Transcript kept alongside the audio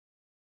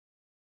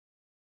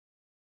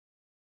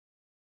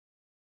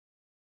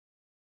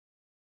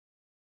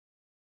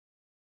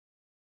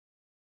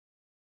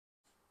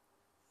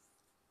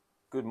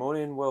Good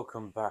morning,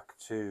 welcome back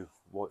to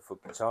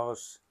Whitefoot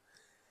Guitars.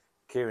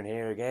 Kieran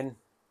here again,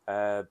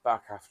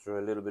 back after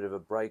a little bit of a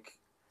break.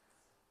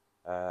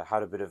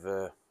 Had a bit of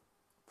a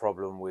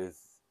problem with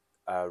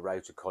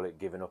router collet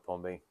giving up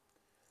on me,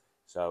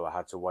 so I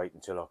had to wait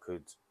until I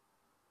could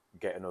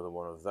get another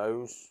one of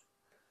those,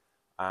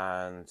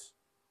 and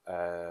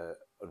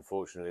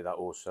unfortunately that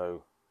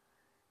also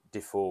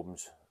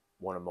deformed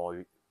one of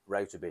my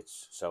router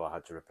bits, so I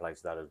had to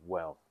replace that as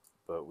well.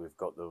 But we've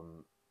got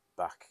them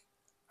back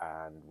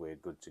and we're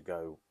good to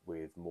go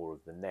with more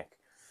of the neck.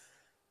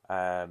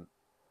 Had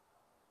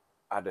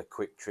a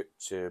quick trip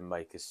to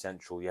Maker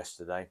Central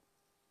yesterday.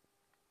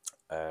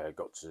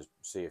 Got to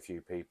see a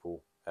few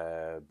people,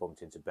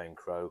 bumped into Ben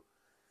Crow,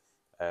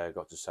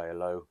 got to say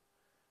hello,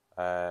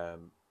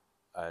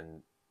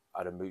 and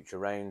had a mooch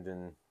around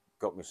and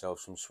got myself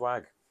some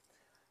swag.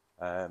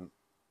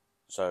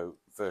 So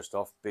first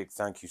off, big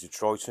thank you to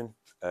Triton,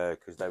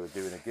 because they were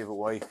doing a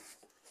giveaway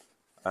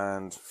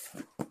and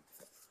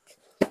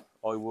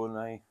I won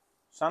a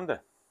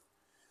sander,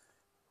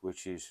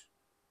 which is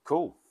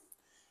cool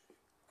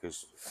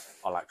because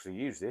I'll actually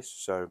use this,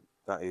 so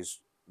that is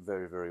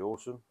very, very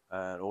awesome.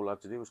 And all I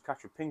had to do was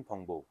catch a ping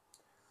pong ball,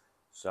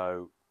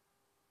 so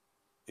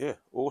yeah,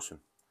 awesome.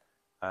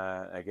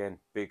 Again,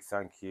 big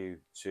thank you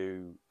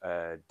to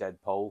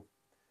Deadpole,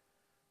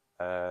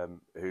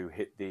 who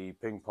hit the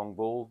ping pong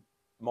ball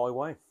my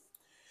way,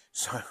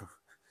 so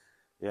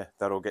yeah,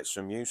 that'll get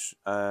some use,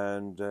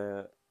 and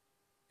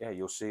yeah,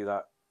 you'll see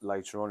that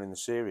later on in the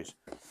series.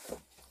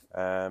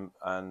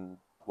 And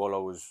while I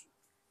was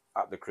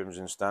at the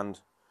Crimson stand,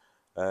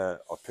 I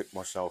picked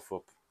myself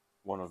up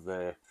one of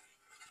their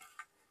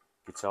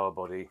guitar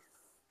body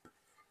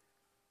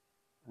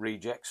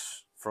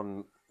rejects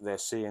from their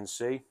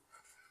CNC.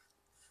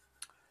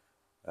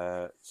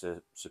 It's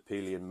a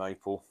Sapelian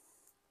maple,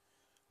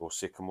 or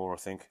sycamore, I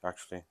think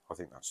that's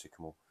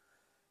sycamore,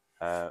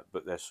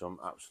 but there's some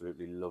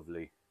absolutely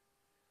lovely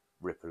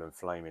ripple and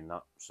flame in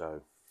that,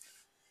 so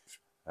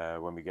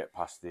when we get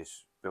past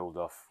this build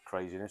off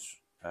craziness,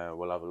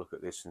 we'll have a look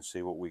at this and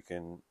see what we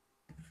can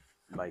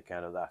make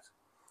out of that.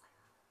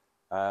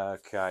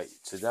 Okay,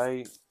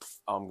 today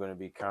I'm going to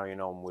be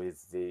carrying on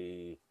with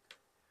the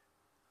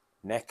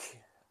neck.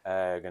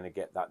 Going to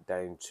get that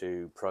down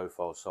to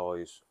profile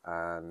size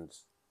and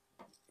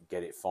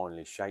get it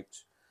finally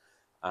shaped,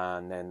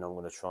 and then I'm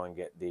going to try and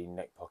get the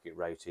neck pocket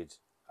rated,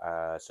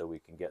 so we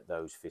can get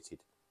those fitted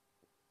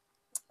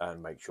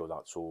and make sure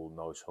that's all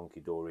nice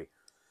hunky-dory.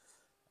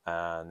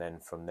 And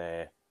then from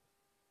there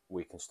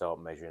we can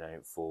start measuring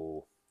out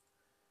for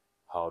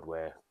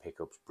hardware,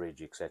 pickups,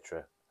 bridge,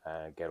 etc.,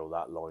 and get all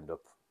that lined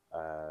up.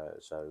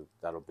 So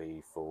that'll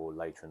be for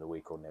later in the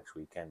week or next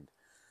weekend.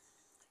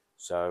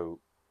 So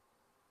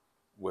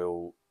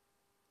we'll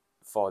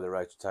fire the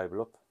router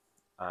table up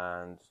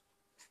and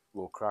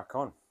we'll crack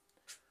on.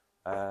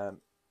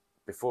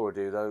 Before I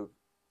do though,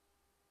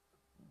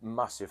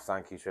 massive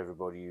thank you to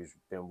everybody who's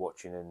been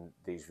watching in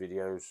these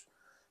videos.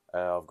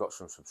 I've got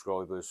some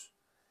subscribers,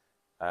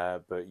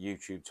 but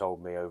YouTube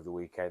told me over the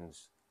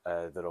weekends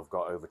that I've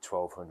got over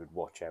 1,200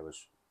 watch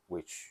hours,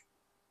 which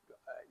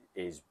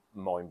is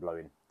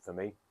mind-blowing for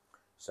me.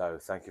 So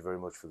thank you very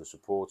much for the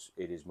support.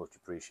 It is much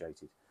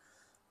appreciated.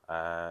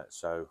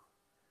 So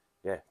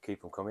yeah,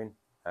 keep them coming.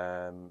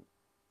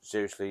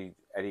 Seriously,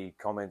 any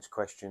comments,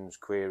 questions,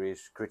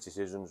 queries,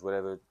 criticisms,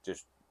 whatever,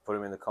 just put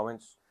them in the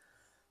comments.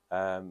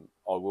 I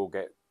will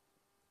get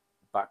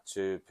back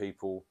to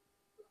people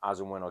as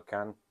and when I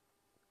can,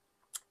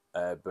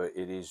 but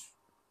it is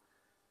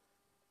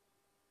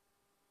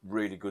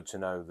really good to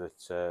know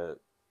that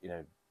you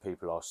know,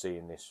 people are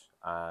seeing this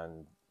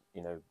and,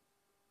 you know,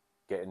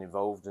 getting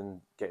involved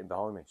and getting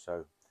behind me.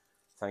 So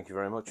thank you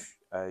very much.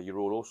 You're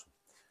all awesome.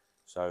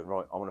 So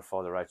right, I'm going to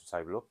fire the router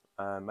table up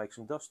and make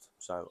some dust.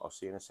 So I'll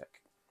see you in a sec.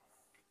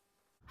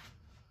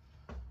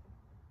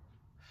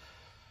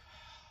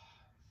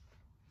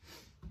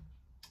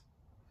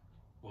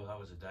 Well, that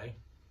was a day.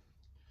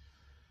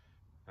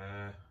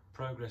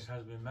 Progress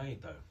has been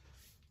made though.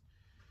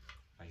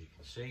 As you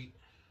can see,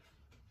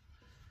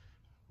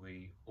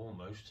 we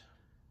almost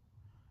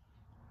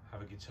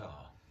have a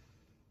guitar.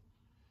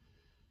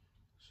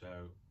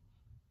 So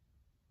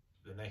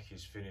the neck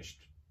is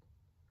finished,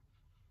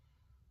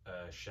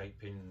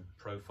 shaping,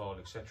 profile,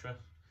 etc.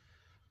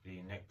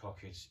 The neck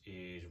pocket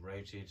is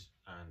routed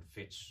and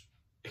fits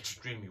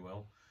extremely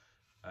well.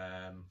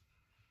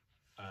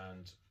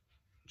 And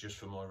just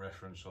for my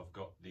reference, I've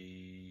got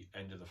the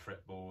end of the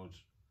fretboard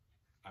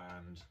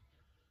and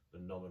the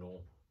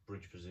nominal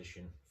bridge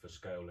position for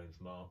scale length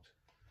marked.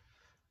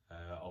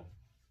 I'll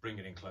bring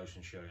it in close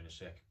and show you in a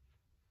sec.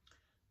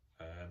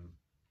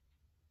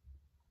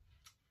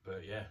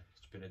 But yeah,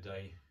 it's been a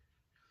day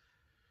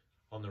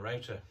on the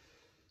router.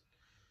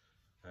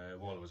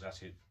 While I was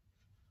at it,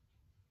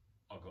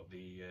 I got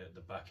the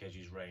back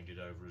edges rounded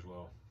over as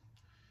well,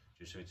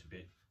 just so it's a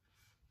bit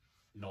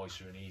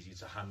nicer and easier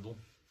to handle.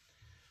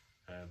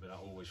 But that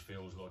always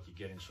feels like you're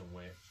getting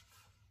somewhere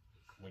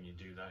when you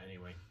do that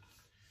anyway.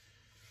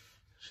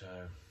 So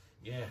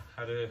yeah,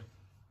 had a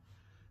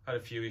Had a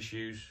few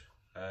issues,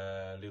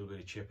 a little bit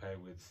of chip out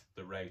with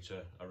the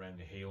router around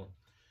the heel,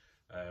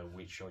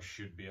 which I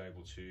should be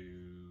able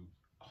to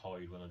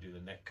hide when I do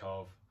the neck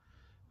carve.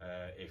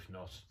 If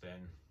not,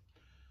 then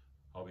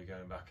I'll be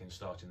going back and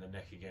starting the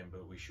neck again,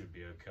 but we should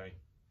be okay.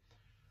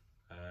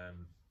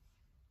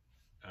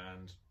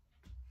 And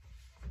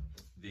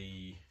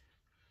the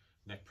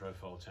neck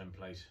profile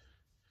template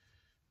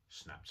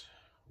snapped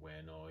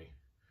when I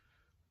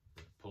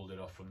pulled it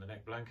off from the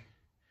neck blank.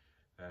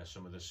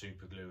 Some of the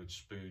super glue had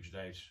spooged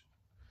out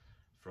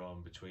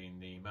from between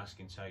the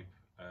masking tape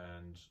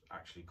and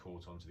actually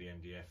caught onto the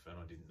MDF, and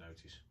I didn't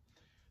notice.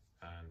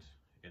 And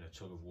in a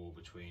tug of war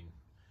between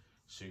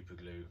super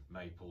glue,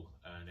 maple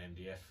and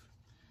MDF,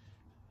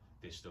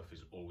 this stuff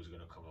is always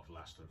going to come off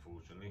last,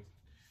 unfortunately.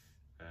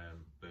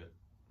 But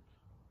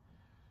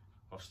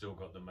I've still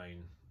got the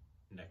main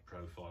neck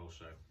profile,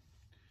 so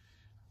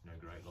no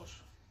great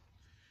loss.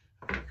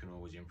 You can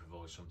always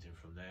improvise something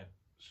from there.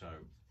 So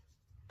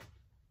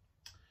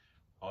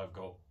I've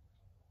got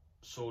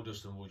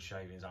sawdust and wood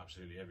shavings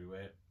absolutely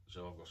everywhere,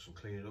 so I've got some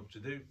cleaning up to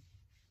do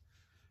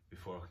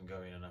before I can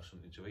go in and have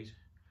something to eat.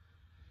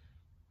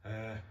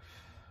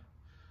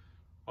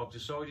 I've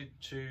decided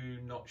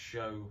to not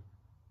show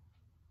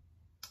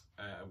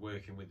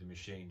working with the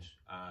machines,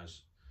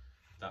 as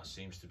that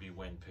seems to be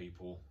when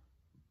people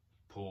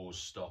pause,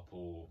 stop,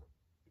 or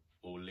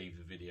leave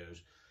the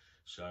videos.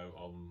 So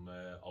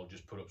I'll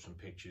just put up some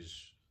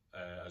pictures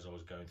as I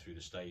was going through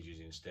the stages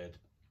instead,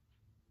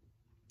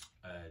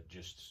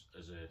 just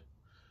as a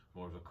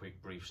more of a quick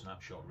brief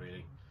snapshot,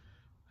 really.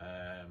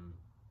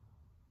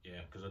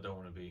 Yeah, because I don't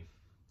want to be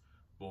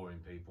boring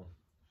people,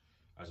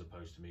 as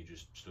opposed to me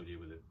just stood here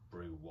with a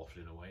brew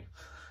waffling away.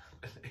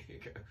 There you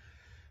go.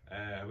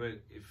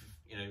 But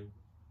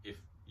if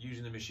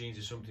using the machines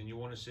is something you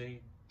want to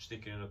see,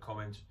 stick it in a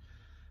comment,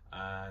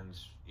 and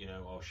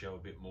I'll show a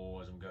bit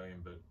more as I'm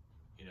going. But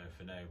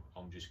for now,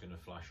 I'm just going to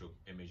flash up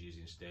images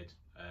instead,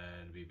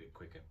 and it'll be a bit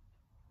quicker.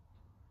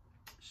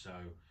 So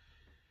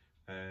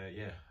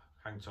yeah,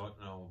 hang tight,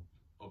 and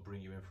I'll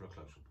bring you in for a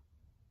close-up.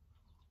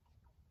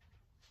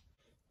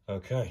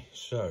 Okay,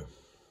 so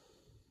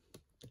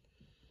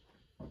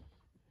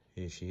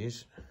here she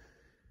is.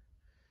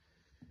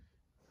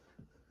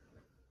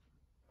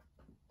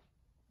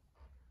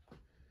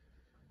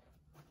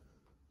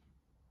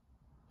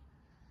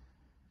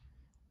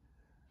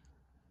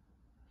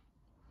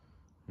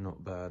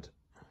 Not bad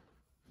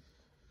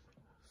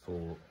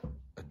for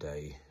a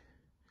day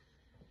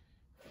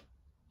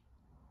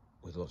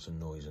with lots of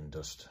noise and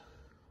dust.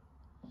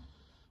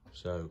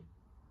 So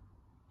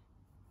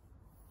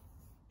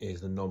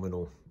here's the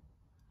nominal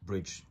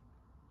bridge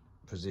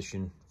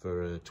position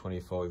for a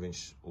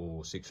 25-inch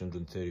or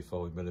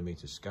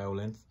 635mm scale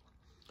length.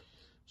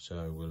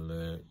 So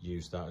we'll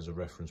use that as a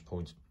reference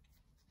point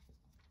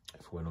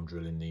for when I'm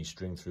drilling the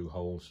string through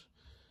holes,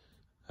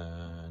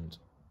 and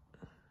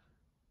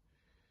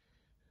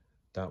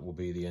that will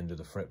be the end of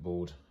the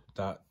fretboard.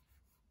 That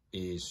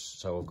is,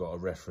 so I've got a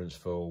reference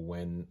for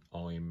when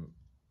I'm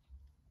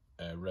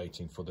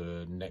rating for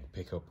the neck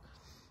pickup.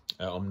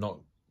 I'm not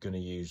going to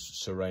use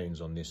surrounds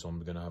on this.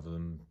 I'm going to have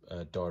them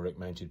direct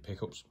mounted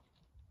pickups.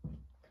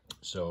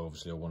 So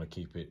obviously I want to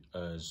keep it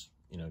as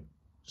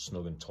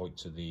snug and tight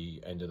to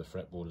the end of the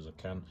fretboard as I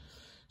can.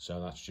 So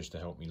that's just to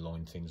help me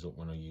line things up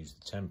when I use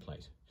the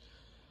template.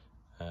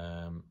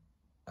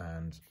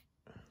 And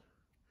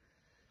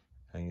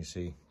you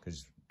see,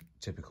 because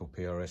typical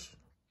PRS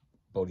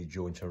body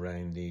joint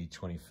around the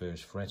 21st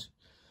fret,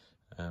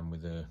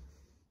 with a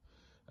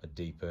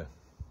deeper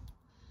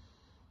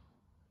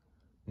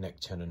neck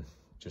tenon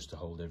just to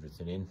hold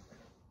everything in.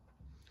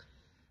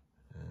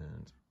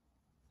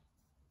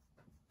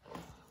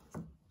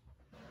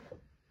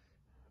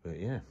 But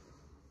yeah,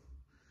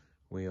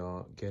 we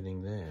are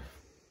getting there.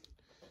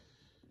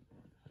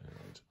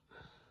 And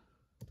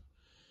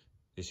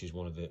this is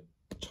one of the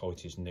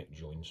tightest neck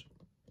joints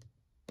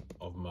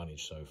I've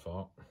managed so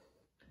far.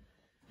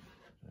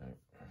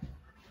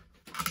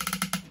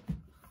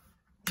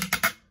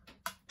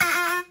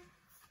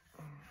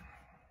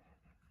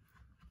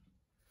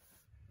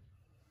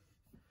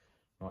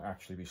 Might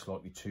actually be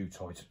slightly too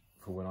tight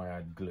for when I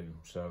add glue,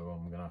 so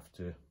I'm going to have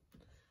to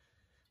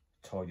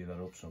tidy that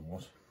up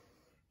somewhat.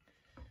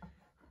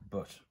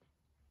 But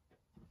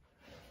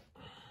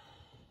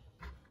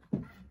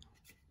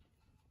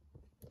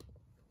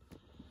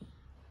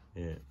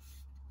yeah,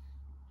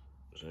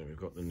 so we've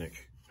got the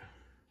neck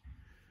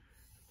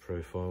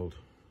profiled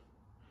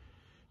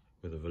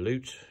with a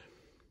volute,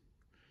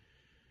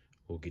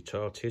 or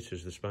guitar tit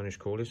as the Spanish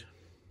call it.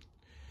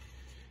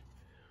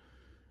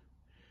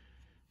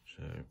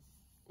 So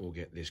we'll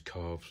get this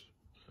carved.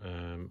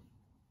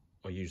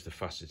 I use the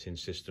faceting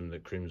system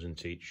that Crimson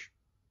teach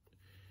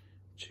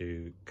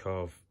to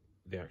carve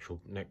the actual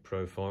neck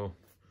profile,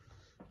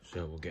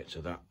 so we'll get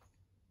to that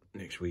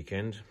next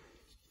weekend.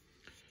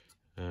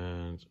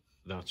 And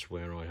that's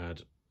where I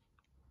had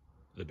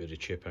the bit of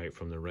chip out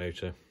from the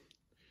router.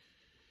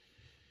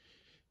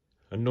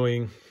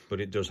 Annoying, but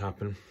it does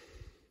happen.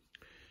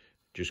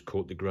 Just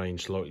caught the grain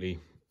slightly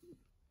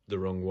the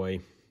wrong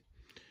way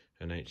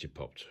and actually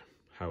popped.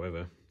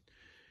 However,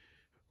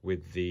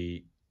 with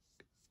the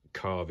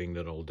carving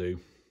that I'll do,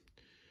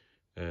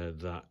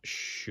 that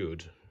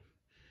should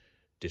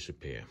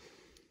disappear.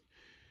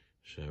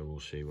 So we'll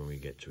see when we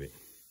get to it.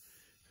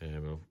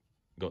 I've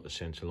got the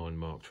centre line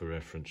marked for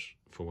reference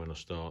for when I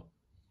start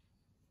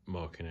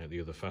marking out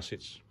the other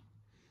facets.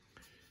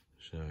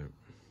 So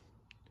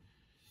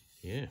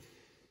yeah,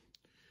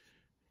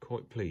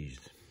 quite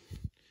pleased,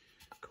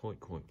 quite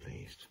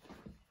pleased.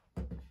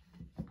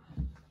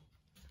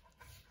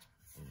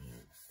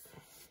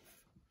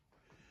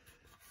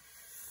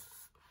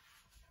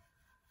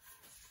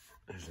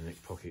 There's the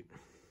neck pocket,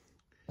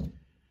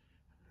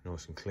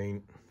 nice and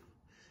clean.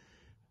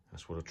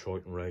 That's what a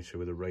Triton router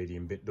with a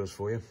Radian bit does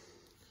for you.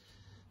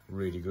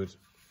 Really good.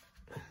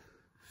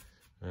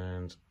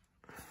 And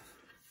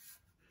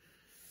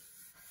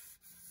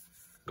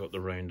got the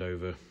round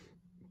over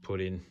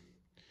put in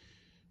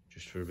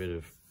just for a bit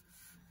of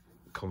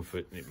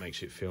comfort, and it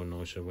makes it feel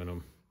nicer when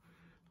I'm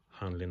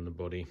handling the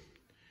body.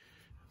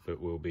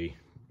 But we'll be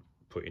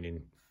putting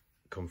in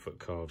comfort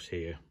carves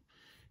here,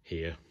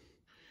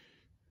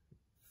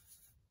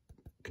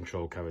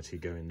 control cavity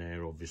going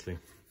there, obviously.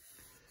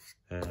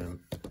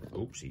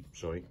 Oopsie,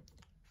 sorry.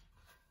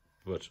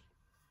 But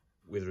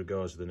with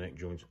regards to the neck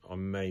joint, I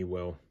may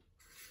well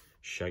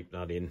shape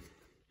that in.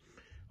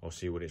 I'll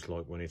see what it's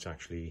like when it's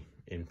actually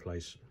in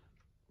place,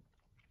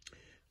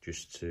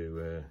 just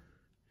to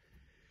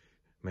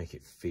make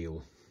it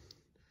feel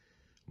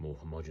more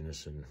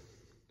homogeneous and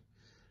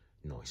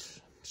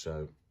nice.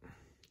 So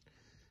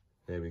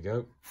there we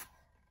go.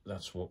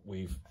 That's what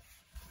we've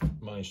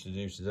managed to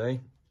do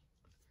today.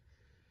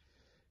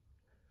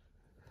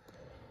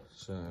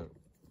 So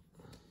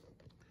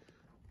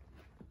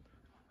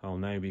I'll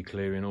now be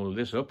clearing all of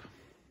this up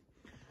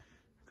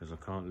because I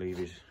can't leave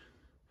it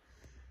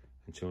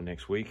until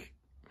next week.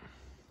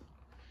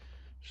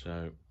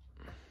 So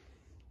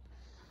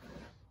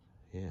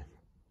yeah,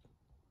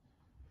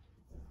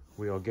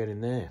 we are getting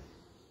there.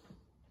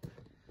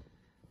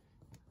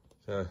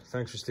 So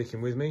thanks for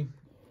sticking with me,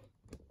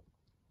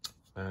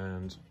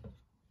 and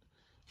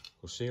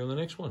we'll see you on the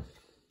next one.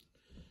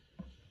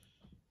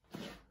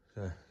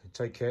 So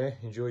take care,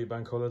 enjoy your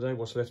bank holiday,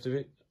 what's left of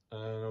it,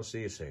 and I'll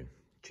see you soon.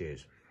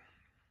 Cheers.